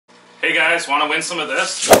Hey guys, want to win some of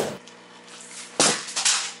this?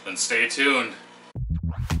 Then stay tuned.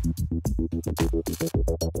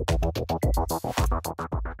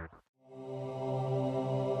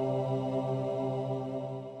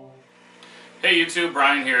 Hey YouTube,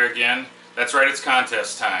 Brian here again. That's right, it's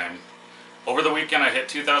contest time. Over the weekend I hit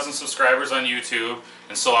 2,000 subscribers on YouTube,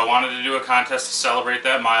 and so I wanted to do a contest to celebrate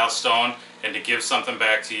that milestone and to give something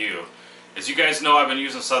back to you. As you guys know, I've been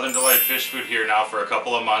using Southern Delight fish food here now for a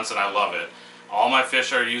couple of months and I love it. All my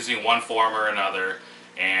fish are using one form or another,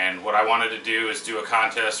 and what I wanted to do is do a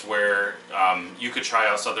contest where you could try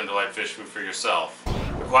out Southern Delight fish food for yourself.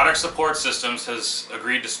 Aquatic Support Systems has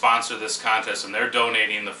agreed to sponsor this contest and they're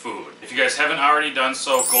donating the food. If you guys haven't already done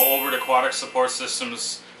so, go over to Aquatic Support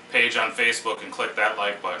Systems page on Facebook and click that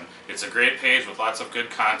like button. It's a great page with lots of good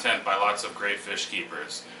content by lots of great fish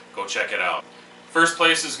keepers. Go check it out. First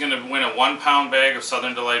place is going to win a 1-pound bag of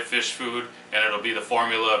Southern Delight fish food, and it'll be the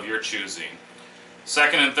formula of your choosing.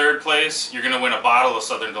 Second and third place, you're going to win a bottle of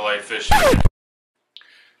Southern Delight fish food.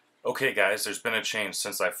 Okay guys, there's been a change.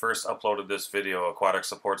 Since I first uploaded this video, Aquatic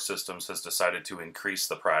Support Systems has decided to increase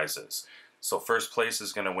the prizes. So first place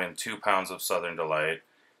is going to win 2 pounds of Southern Delight,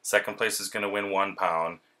 second place is going to win 1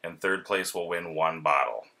 pound, and third place will win 1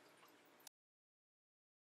 bottle.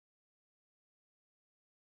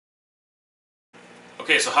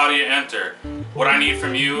 Okay, so how do you enter? What I need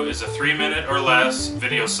from you is a 3-minute or less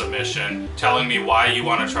video submission telling me why you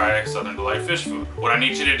want to try Southern Delight fish food. What I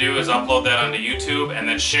need you to do is upload that onto YouTube and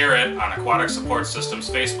then share it on Aquatic Support Systems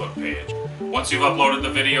Facebook page. Once you've uploaded the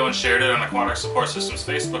video and shared it on Aquatic Support Systems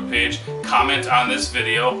Facebook page, comment on this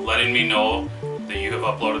video letting me know that you have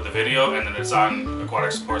uploaded the video and that it's on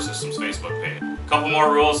Aquatic Support Systems Facebook page. A couple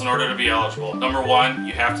more rules in order to be eligible. Number 1,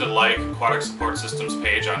 you have to like Aquatic Support Systems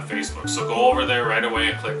page on Facebook, so go over there right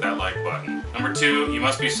away and click that like button. Number 2, you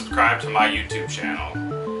must be subscribed to my YouTube channel.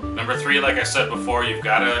 Number 3, like I said before, you've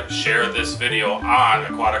got to share this video on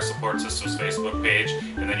Aquatic Support Systems Facebook page,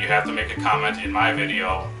 and then you have to make a comment in my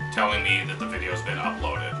video telling me that the video has been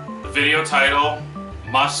uploaded. The video title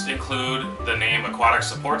must include the name Aquatic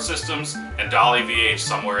Support Systems and Dolly VH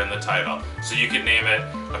somewhere in the title. So you could name it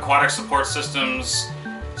Aquatic Support Systems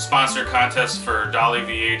Sponsored Contest for Dolly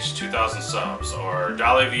VH 2000 subs, or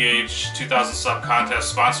Dolly VH 2000 sub contest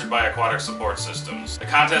sponsored by Aquatic Support Systems. The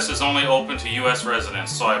contest is only open to US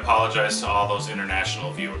residents, so I apologize to all those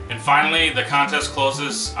international viewers. And finally, the contest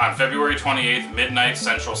closes on February 28th, midnight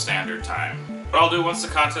Central Standard Time. What I'll do once the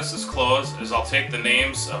contest is closed is I'll take the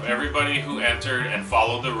names of everybody who entered and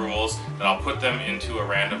followed the rules, and I'll put them into a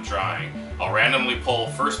random drawing. I'll randomly pull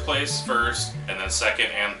first place first, and then second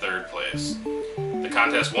and third place. The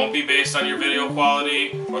contest won't be based on your video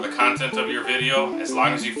quality or the content of your video. As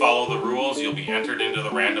long as you follow the rules, you'll be entered into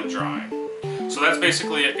the random drawing. So that's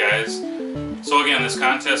basically it, guys. So again, this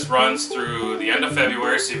contest runs through the end of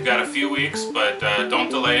February, so you've got a few weeks, but don't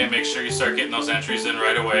delay and make sure you start getting those entries in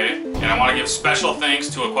right away. And I want to give special thanks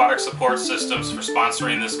to Aquatic Support Systems for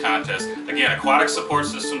sponsoring this contest. Again, Aquatic Support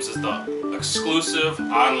Systems is the exclusive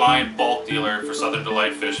online bulk dealer for Southern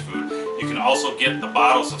Delight fish food. You can also get the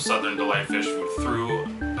bottles of Southern Delight fish food through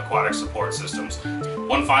Aquatic Support Systems.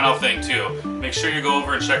 One final thing too, make sure you go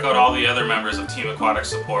over and check out all the other members of Team Aquatic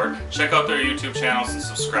Support. Check out their YouTube channels and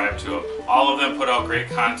subscribe to them. All of them put out great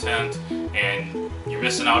content, and you're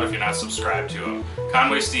missing out if you're not subscribed to them.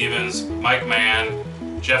 Conway Stevens, Mike Mann,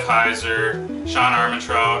 Jeff Heiser, Sean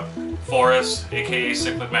Armentrout, Forrest, aka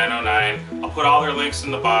Cichlid Man 09. I'll put all their links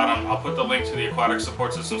in the bottom. I'll put the link to the Aquatic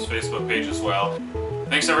Support Systems Facebook page as well.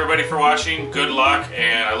 Thanks everybody for watching, good luck,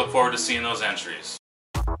 and I look forward to seeing those entries.